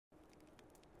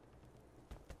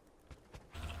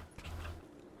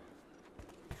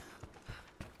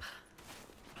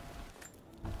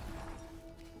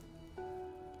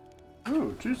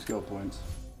Ooh, 2 skill points.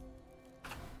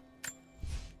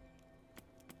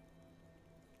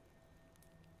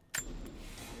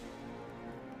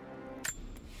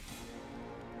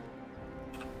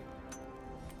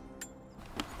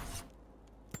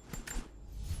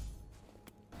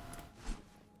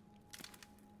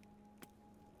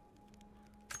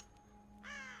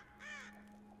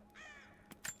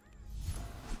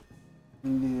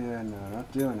 Yeah, no,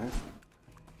 not doing it.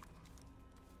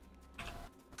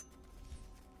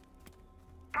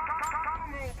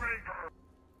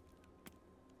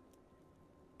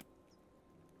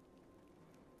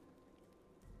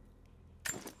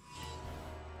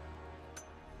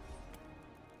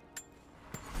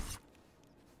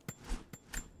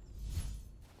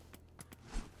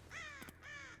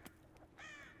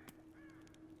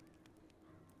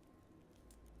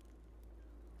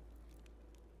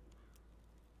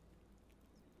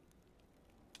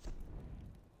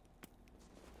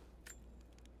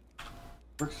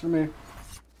 Works for me.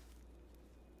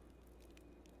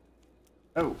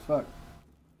 Oh, fuck.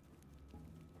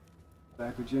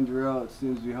 Back with Ginger Ale, it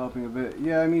seems to be helping a bit.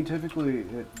 Yeah, I mean, typically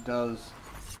it does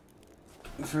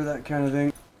for that kind of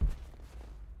thing.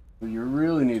 What you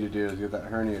really need to do is get that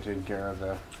hernia taken care of,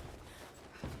 though.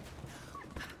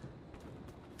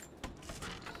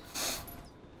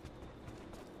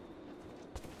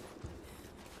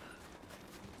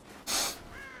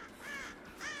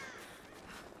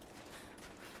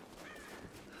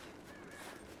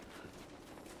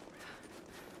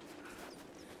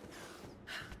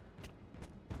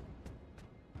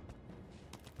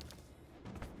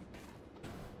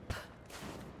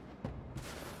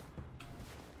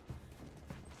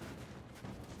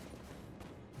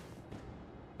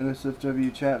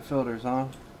 NSFW chat filters, huh?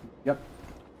 Yep.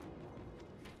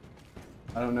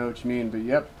 I don't know what you mean, but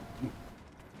yep.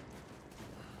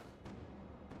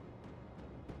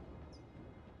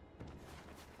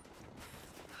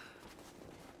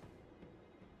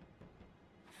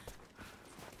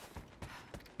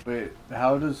 Wait,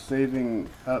 how does saving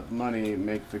up money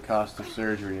make the cost of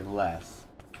surgery less?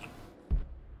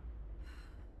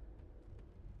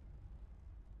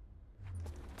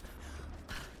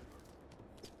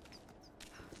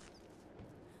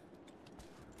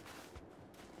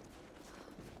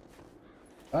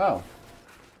 Oh.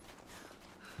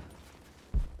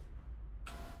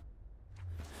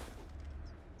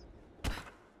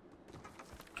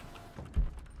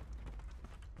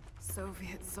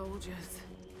 Soviet soldiers.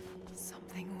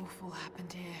 Something awful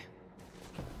happened here.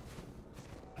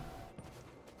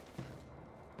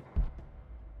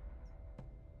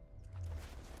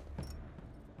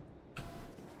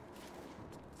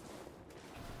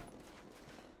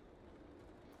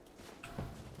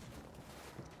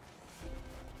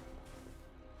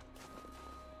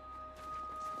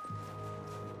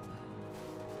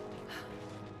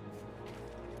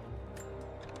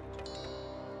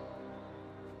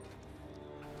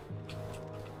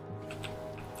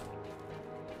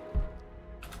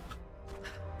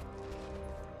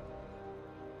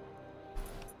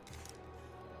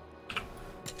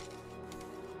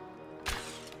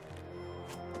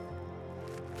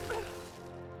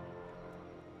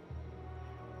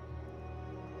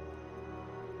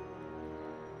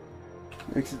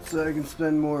 Makes it so I can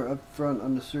spend more upfront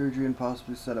on the surgery and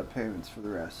possibly set up payments for the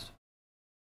rest.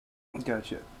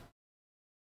 Gotcha.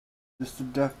 Just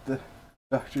deduct the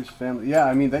doctor's family. Yeah,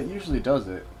 I mean, that usually does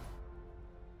it.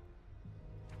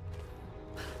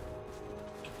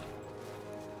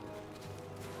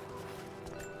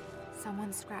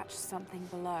 Someone scratched something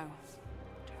below.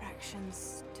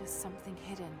 Directions to something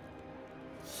hidden.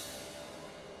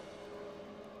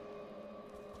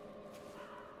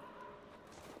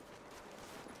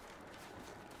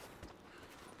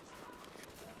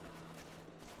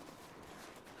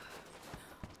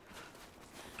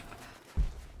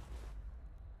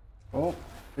 Oh,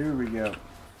 here we go.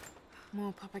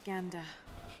 More propaganda.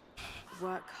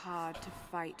 Work hard to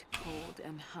fight cold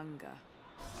and hunger.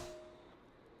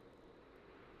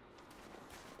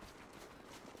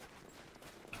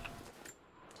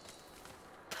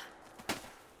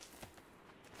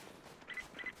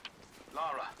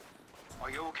 Lara, are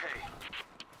you okay?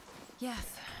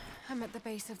 Yes, I'm at the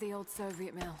base of the old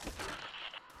Soviet mill.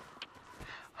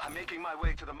 I'm making my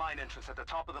way to the mine entrance at the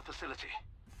top of the facility.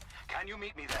 Can you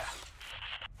meet me there?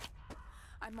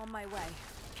 I'm on my way.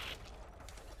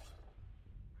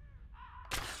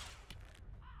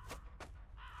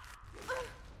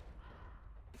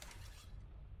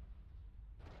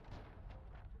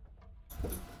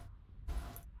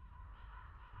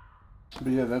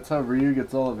 But yeah, that's how Ryu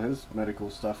gets all of his medical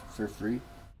stuff for free.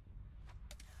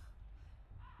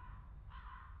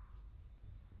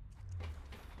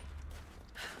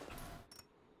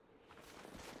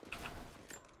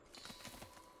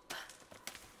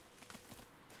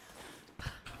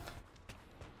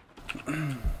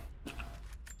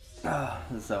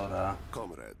 Zelda.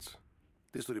 Comrades,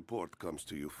 this report comes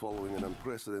to you following an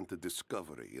unprecedented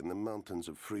discovery in the mountains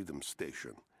of Freedom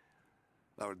Station.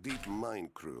 Our deep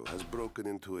mine crew has broken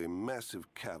into a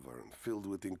massive cavern filled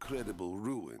with incredible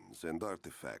ruins and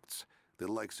artifacts, the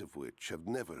likes of which have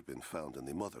never been found in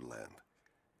the motherland.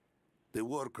 The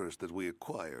workers that we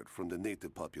acquired from the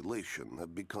native population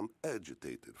have become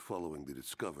agitated following the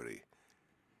discovery.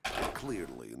 They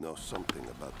clearly know something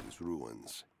about these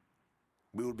ruins.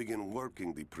 We will begin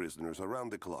working the prisoners around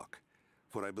the clock,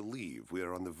 for I believe we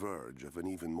are on the verge of an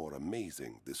even more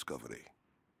amazing discovery.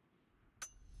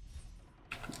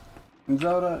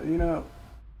 Zelda, you know,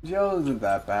 jail isn't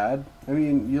that bad. I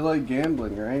mean, you like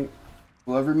gambling, right?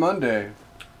 Well, every Monday,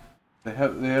 they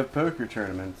have poker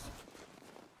tournaments.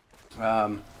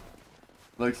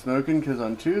 Like smoking, because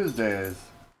on Tuesdays,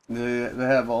 they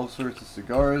have all sorts of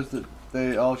cigars that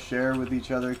they all share with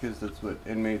each other, because that's what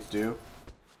inmates do.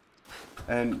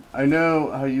 And I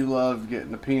know how you love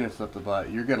getting a penis up the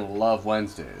butt. You're gonna love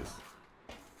Wednesdays.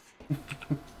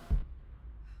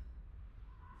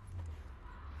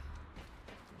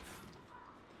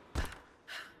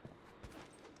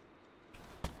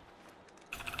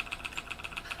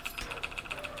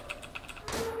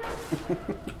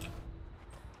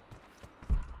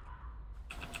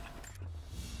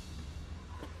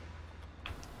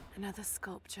 Another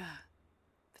sculpture,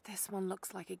 but this one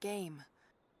looks like a game.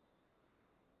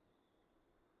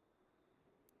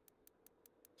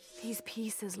 These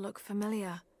pieces look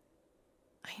familiar.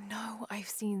 I know I've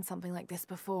seen something like this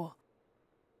before.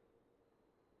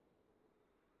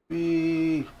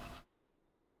 Be.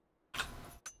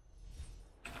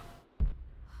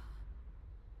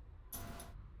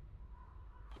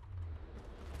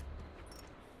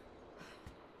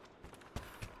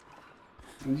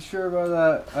 Are you sure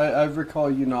about that? I recall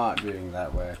you not being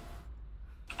that way.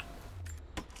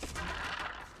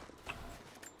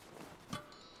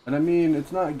 And I mean,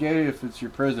 it's not gay if it's your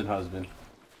prison husband.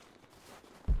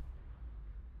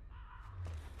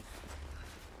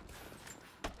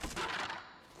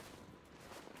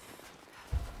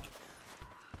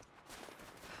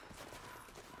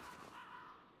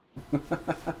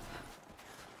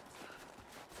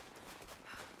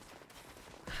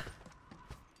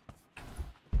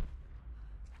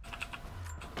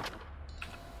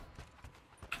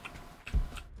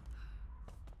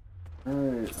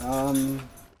 Alright,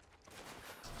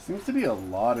 seems to be a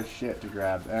lot of shit to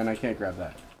grab, and I can't grab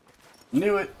that.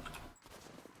 Knew it!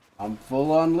 I'm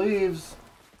full on leaves.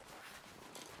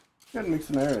 Gotta make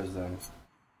some arrows then.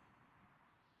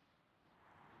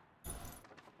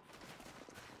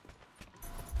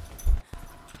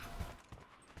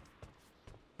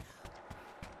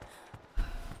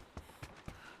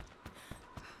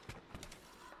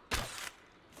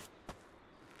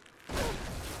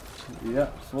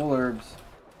 Yep, full herbs.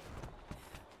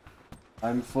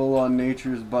 I'm full on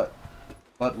nature's butt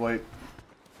wipe.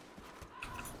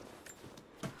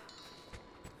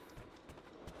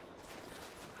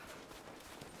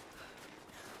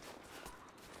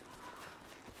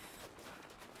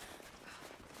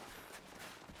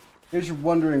 In case you're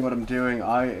wondering what I'm doing,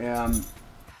 I am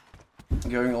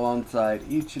going alongside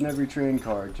each and every train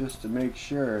car just to make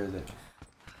sure that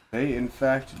they in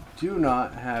fact do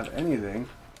not have anything.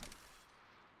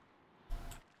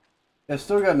 I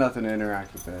still got nothing to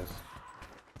interact with this.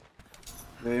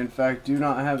 They in fact do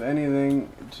not have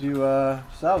anything to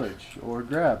salvage or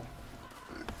grab.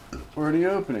 Or any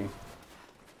opening.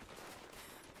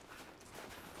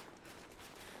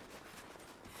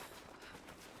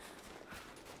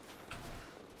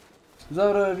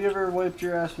 Zelda, have you ever wiped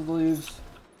your ass with leaves?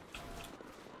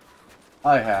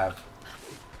 I have.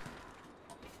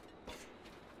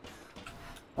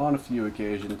 On a few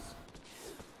occasions.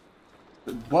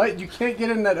 What? You can't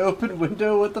get in that open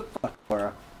window? What the fuck,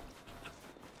 Laura?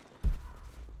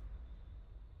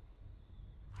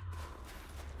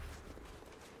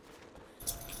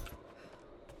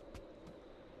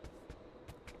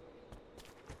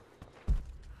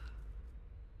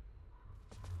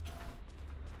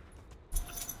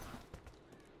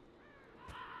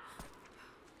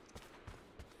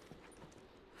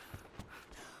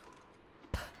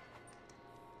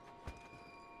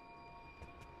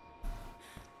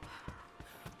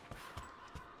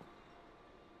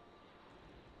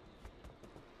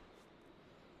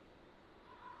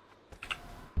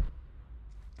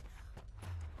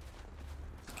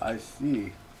 I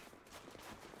see.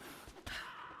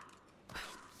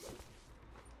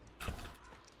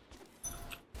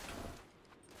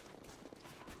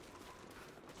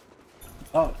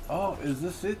 Oh, is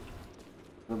this it?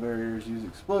 Metal barriers use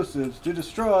explosives to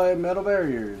destroy metal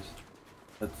barriers.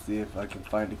 Let's see if I can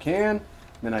find a can.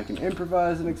 Then I can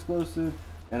improvise an explosive,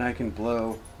 and I can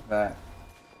blow that.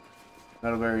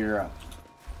 That'll wear you up.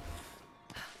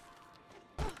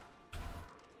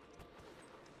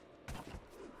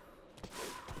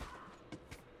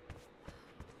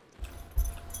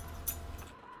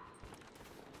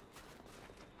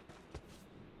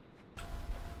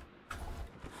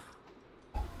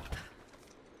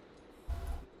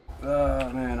 Oh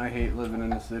man, I hate living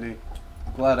in the city.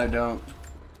 Glad I don't.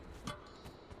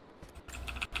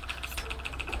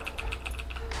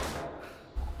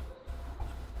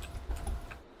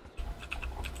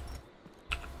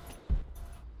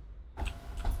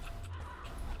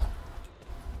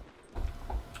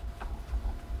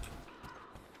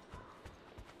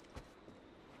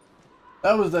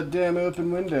 That was that damn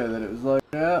open window that it was like,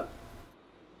 yeah,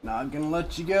 not gonna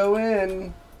let you go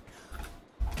in.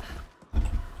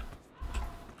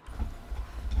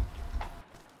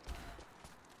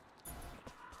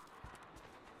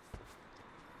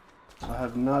 I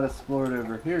have not explored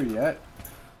over here yet.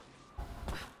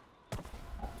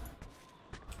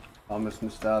 Almost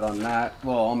missed out on that.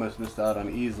 Well, almost missed out on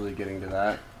easily getting to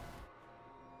that.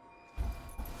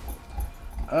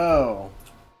 Oh.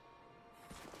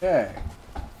 Okay.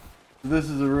 This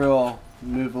is a real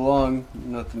move along,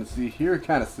 nothing to see here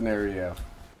kind of scenario.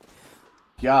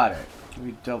 Got it. Let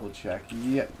me double check.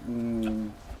 Yep.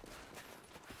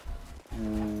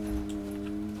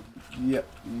 Yep.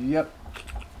 Yep.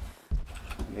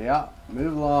 Yeah.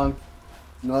 Move along.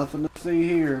 Nothing to see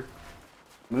here.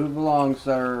 Move along,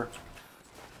 sir.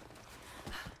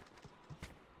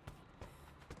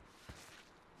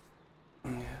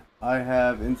 I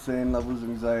have insane levels of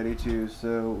anxiety too,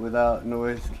 so without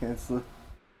noise canceling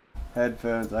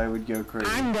headphones, I would go crazy.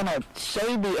 I'm gonna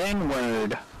say the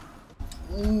N-word.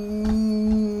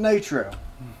 Nitro.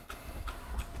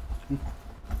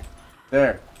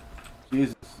 There.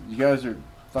 Jesus, you guys are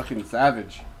fucking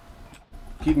savage.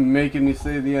 Keep making me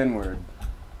say the N-word.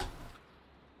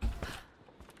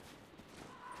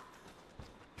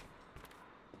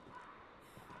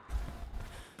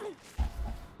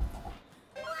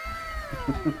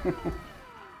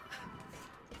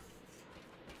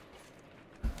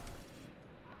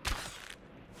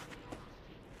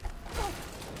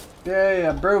 Yay,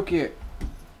 I broke it.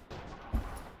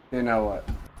 You know what?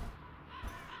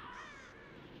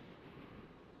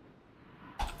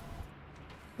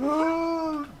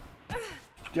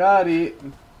 Got it.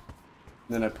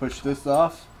 Then I push this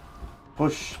off.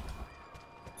 Push.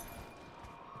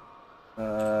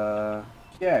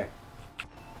 Yeah.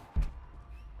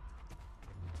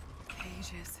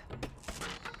 Cages.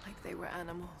 Like they were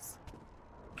animals.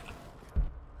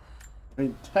 I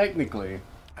mean, technically.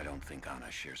 I don't think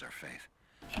Anna shares our faith.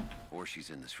 Or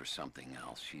she's in this for something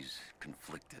else. She's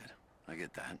conflicted. I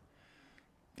get that.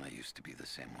 I used to be the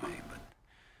same way, but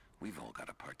we've all got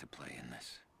a part to play in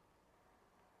this.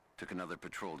 Took another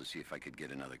patrol to see if I could get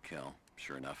another kill.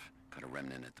 Sure enough, caught a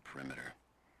remnant at the perimeter.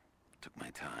 Took my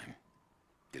time.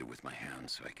 Did it with my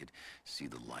hands so I could see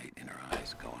the light in her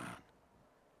eyes go out.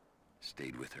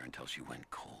 Stayed with her until she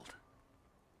went cold.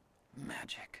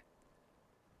 Magic.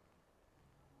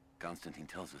 Constantine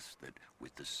tells us that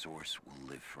with the Source we'll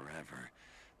live forever,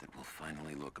 that we'll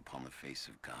finally look upon the face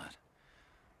of God.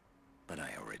 But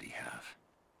I already have.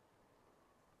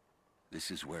 This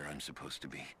is where I'm supposed to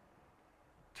be.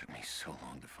 Took me so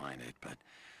long to find it, but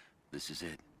this is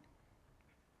it.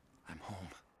 I'm home.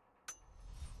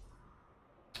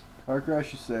 Parker, I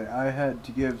should say, I had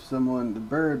to give someone the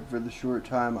bird for the short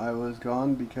time I was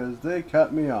gone because they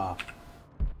cut me off.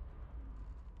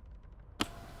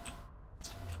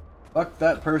 Fuck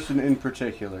that person in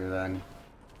particular, then.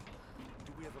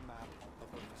 Do we have a map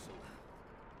of the facility?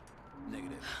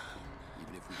 Negative.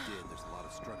 Even if we did, there's a lot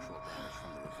of structural damage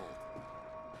from the revolt.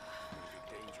 It'd be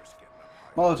dangerous getting up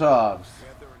high. Molotovs.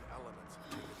 Weather and elements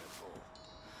have taken their toll.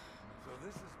 So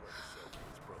this is where the Soviet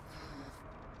was broken.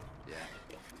 Yeah.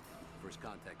 First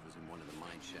contact was in one of the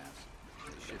mine shafts.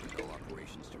 They shifted all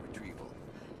operations to retrieval.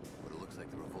 But it looks like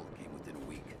the revolt came within a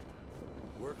week.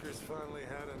 Workers finally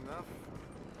had enough.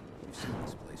 You've seen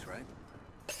this place, right?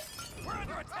 We're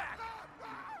under attack!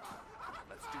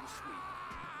 Let's do a sweep.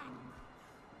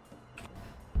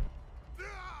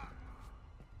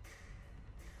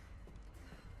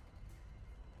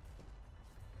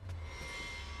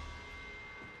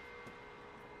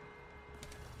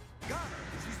 Got her!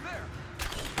 She's there!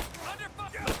 Under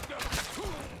fire! Let's go!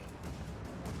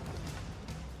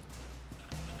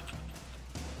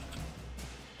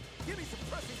 Give me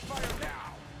suppressing fire now!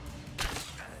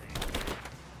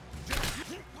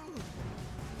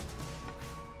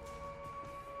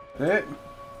 It.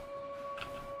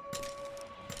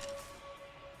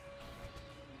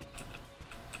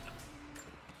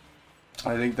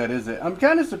 I think that is it. I'm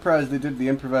kind of surprised they did the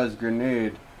improvised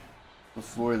grenade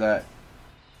before that.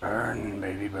 Burn,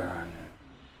 baby, burn.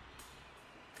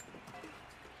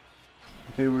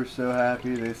 They were so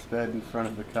happy they sped in front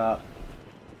of the cop.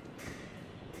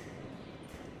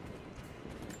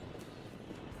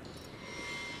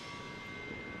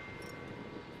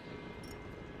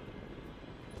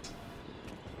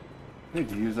 I need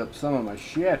to use up some of my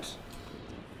shit.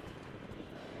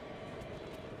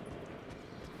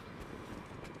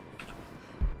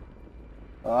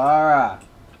 Alright.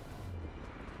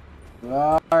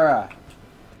 Alright.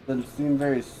 Doesn't seem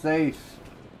very safe.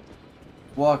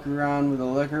 Walk around with a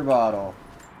liquor bottle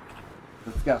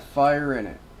that's got fire in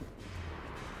it.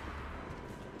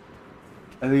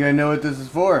 I think I know what this is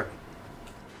for.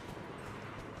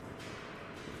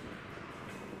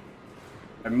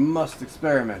 I must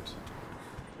experiment.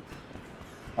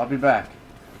 I'll be back.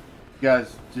 You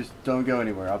guys, just don't go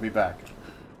anywhere. I'll be back.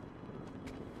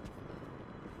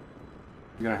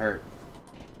 You're gonna hurt.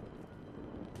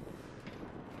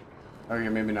 Okay,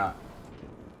 maybe not.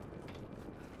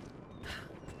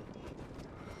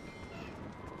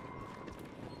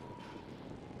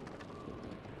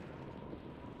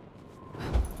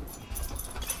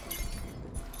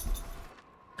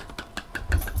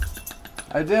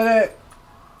 I did it!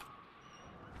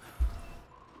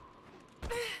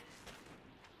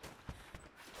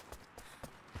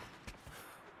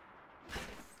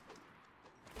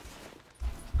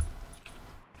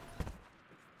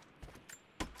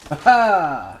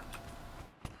 Haha!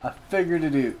 I figured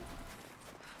it out.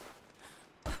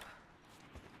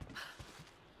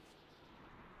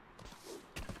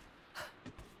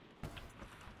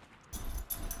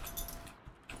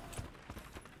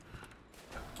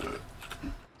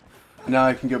 Now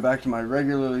I can go back to my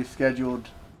regularly scheduled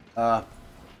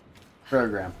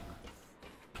program.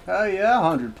 Oh yeah,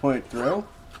 100-point throw.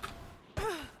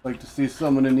 Like to see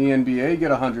someone in the NBA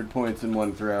get 100 points in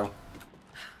one throw.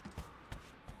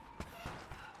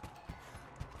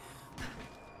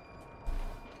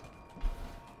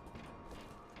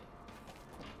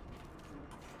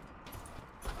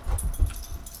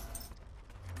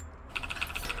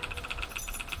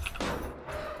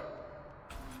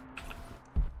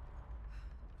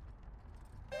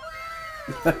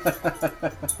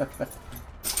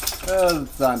 Oh, the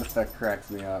sound effect cracks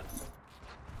me up.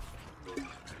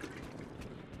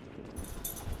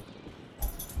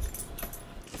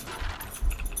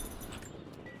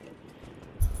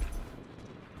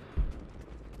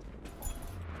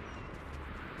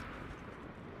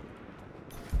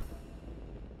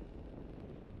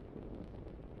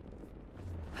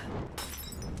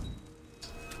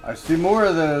 I see more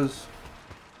of those.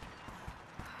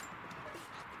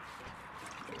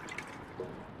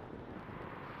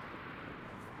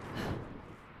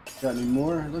 Got any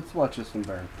more? Let's watch this one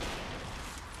burn.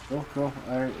 Cool, cool.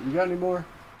 Alright, you got any more?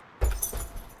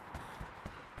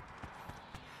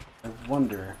 I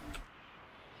wonder.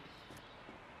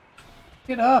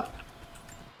 Get up!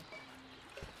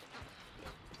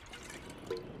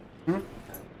 Hmm?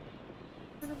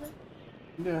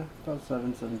 Yeah, about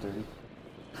 7:30.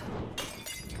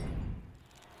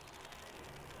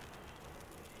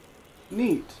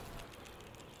 Neat.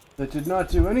 That did not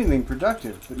do anything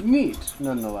productive, but neat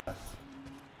nonetheless.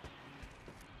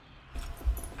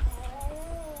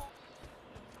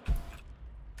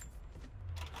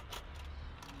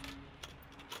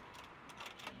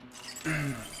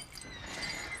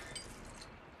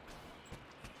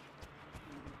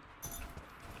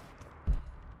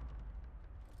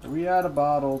 Are we out of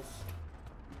bottles?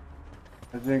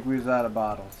 I think we's out of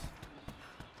bottles.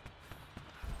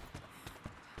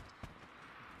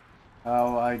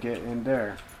 How I get in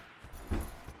there?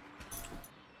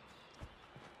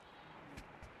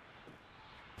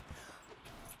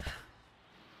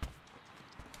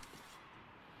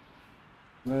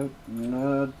 Nope,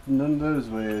 none of those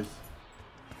ways.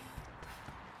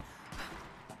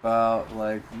 About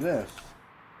like this.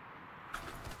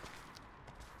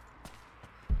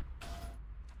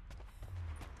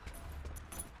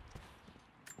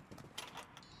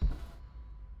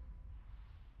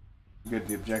 Get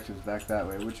the objectives back that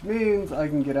way, which means I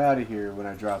can get out of here when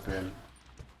I drop in.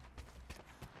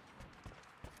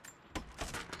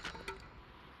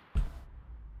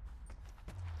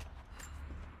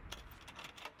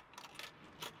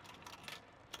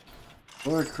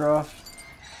 Lara Croft,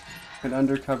 an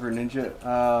undercover ninja.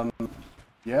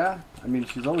 Yeah, I mean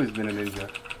she's always been a ninja.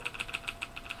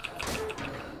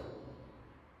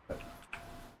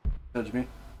 Judge me.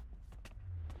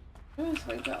 I just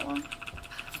like that one.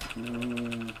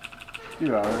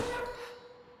 Few hours.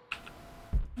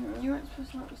 You weren't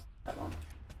supposed to notice that one.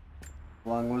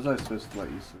 How long was I supposed to let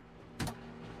you sleep?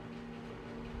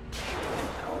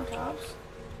 Hour tops.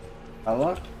 How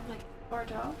long? Like hour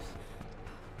tops.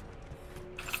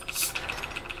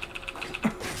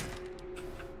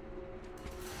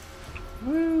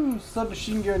 Woo!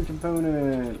 Submachine gun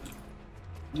component!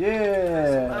 The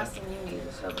Yeah! last thing you need is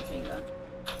a submachine gun.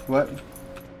 What?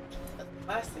 The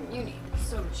last thing you need is a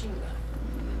submachine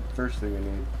gun. First thing I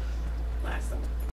need. Last thing.